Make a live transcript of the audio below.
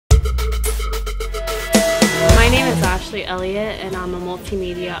Ashley Elliott, and I'm a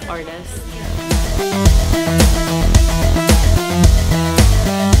multimedia artist.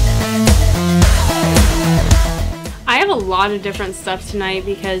 I have a lot of different stuff tonight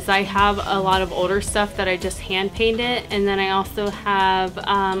because I have a lot of older stuff that I just hand painted, and then I also have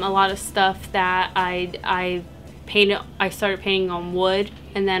a lot of stuff that I painted. I started painting on wood,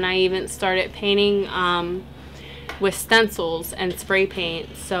 and then I even started painting with stencils and spray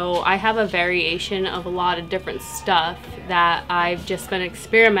paint. So I have a variation of a lot of different stuff that I've just been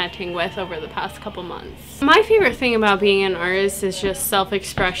experimenting with over the past couple months. My favorite thing about being an artist is just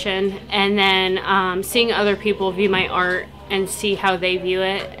self-expression, and then seeing other people view my art and see how they view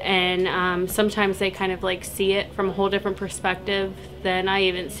it, and sometimes they kind of like see it from a whole different perspective than I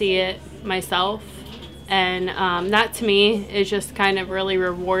even see it myself, and that to me is just kind of really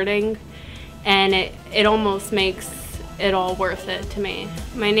rewarding, and it almost makes it all worth it to me.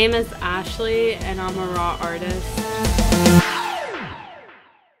 My name is Ashley, and I'm a raw artist.